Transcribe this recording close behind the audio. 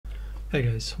Hey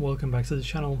guys, welcome back to the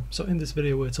channel. So in this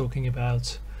video we're talking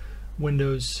about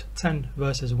Windows 10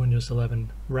 versus Windows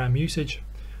 11 RAM usage.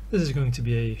 This is going to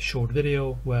be a short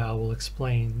video where I will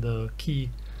explain the key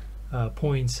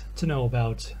points to know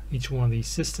about each one of these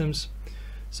systems.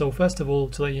 So first of all,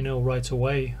 to let you know right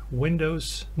away,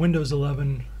 Windows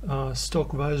 11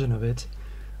 stock version of it,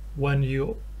 when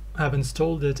you have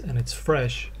installed it and it's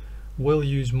fresh, will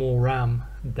use more RAM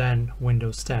than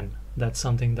Windows 10. That's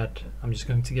something that I'm just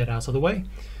going to get out of the way.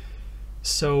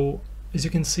 So as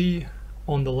you can see,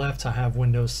 on the left I have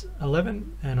Windows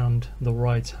 11 and on the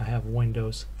right I have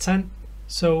Windows 10.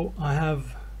 So I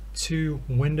have two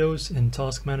windows in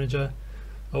Task Manager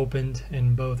opened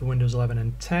in both Windows 11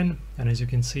 and 10, and as you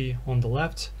can see on the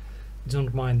left,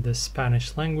 don't mind the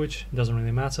Spanish language, it doesn't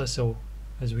really matter. So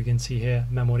as we can see here,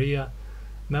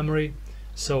 memory.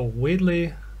 So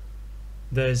weirdly,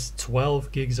 there's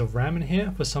 12 gigs of RAM in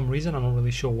here for some reason. I'm not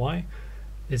really sure why.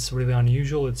 It's really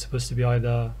unusual. It's supposed to be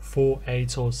either 4,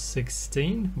 8 or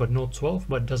 16, but not 12,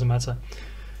 but it doesn't matter.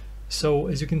 So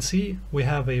as you can see, we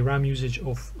have a RAM usage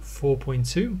of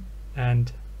 4.2,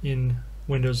 and in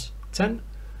Windows 10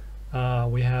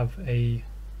 we have a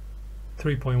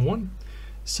 3.1.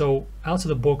 So out of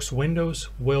the box, Windows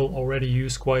will already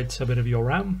use quite a bit of your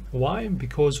RAM. Why?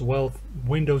 Because, well,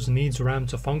 Windows needs RAM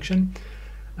to function.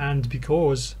 And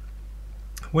because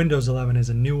Windows 11 is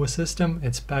a newer system,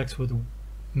 it's packed with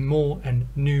more and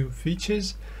new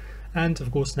features, and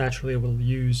of course naturally it will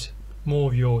use more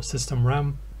of your system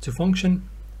RAM to function,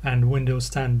 and Windows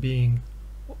 10 being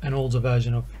an older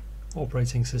version of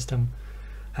operating system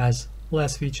has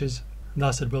less features,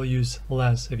 thus it will use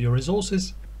less of your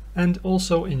resources. And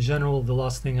also in general, the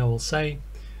last thing I will say,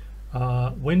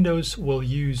 Windows will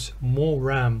use more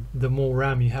RAM the more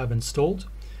RAM you have installed.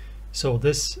 So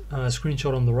this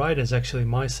screenshot on the right is actually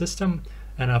my system,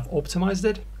 and I've optimized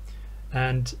it,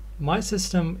 and my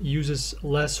system uses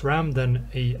less RAM than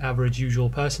a average usual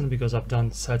person because I've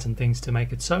done certain things to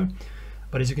make it so.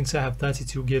 But as you can see, I have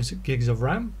 32 gigs of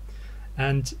RAM,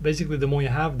 and basically the more you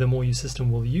have, the more your system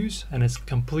will use, and it's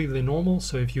completely normal.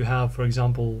 So if you have, for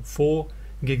example, 4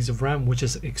 gigs of RAM, which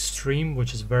is extreme,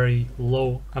 which is very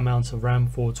low amounts of RAM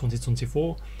for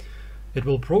 2024, it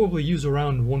will probably use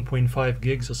around 1.5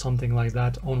 gigs or something like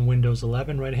that on Windows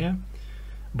 11 right here.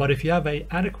 But if you have a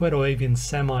adequate or even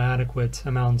semi-adequate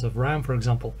amount of RAM, for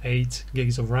example 8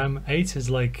 gigs of RAM, 8 is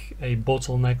like a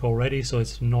bottleneck already, so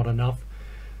it's not enough.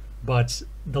 But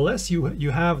the less you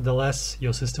have, the less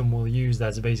your system will use.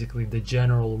 That's basically the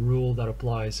general rule that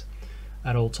applies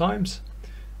at all times.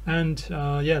 And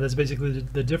yeah, that's basically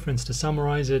the difference. To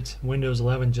summarize it, Windows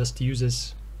 11 just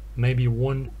uses maybe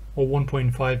 1 or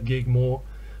 1.5 gig more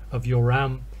of your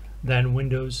RAM than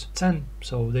Windows 10.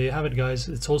 So there you have it, guys.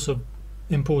 It's also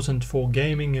important for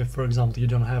gaming. If, for example, you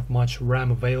don't have much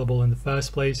RAM available in the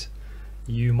first place,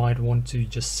 you might want to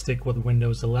just stick with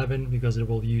Windows 11 because it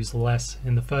will use less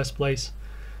in the first place.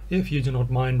 If you do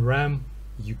not mind RAM,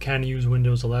 you can use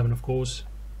Windows 11, of course,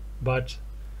 but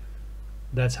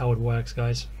that's how it works,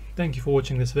 guys. Thank you for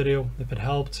watching this video. If it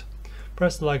helped,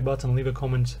 press the like button, leave a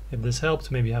comment if this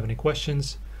helped. Maybe you have any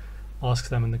questions, ask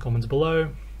them in the comments below,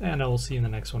 and I will see you in the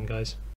next one, guys.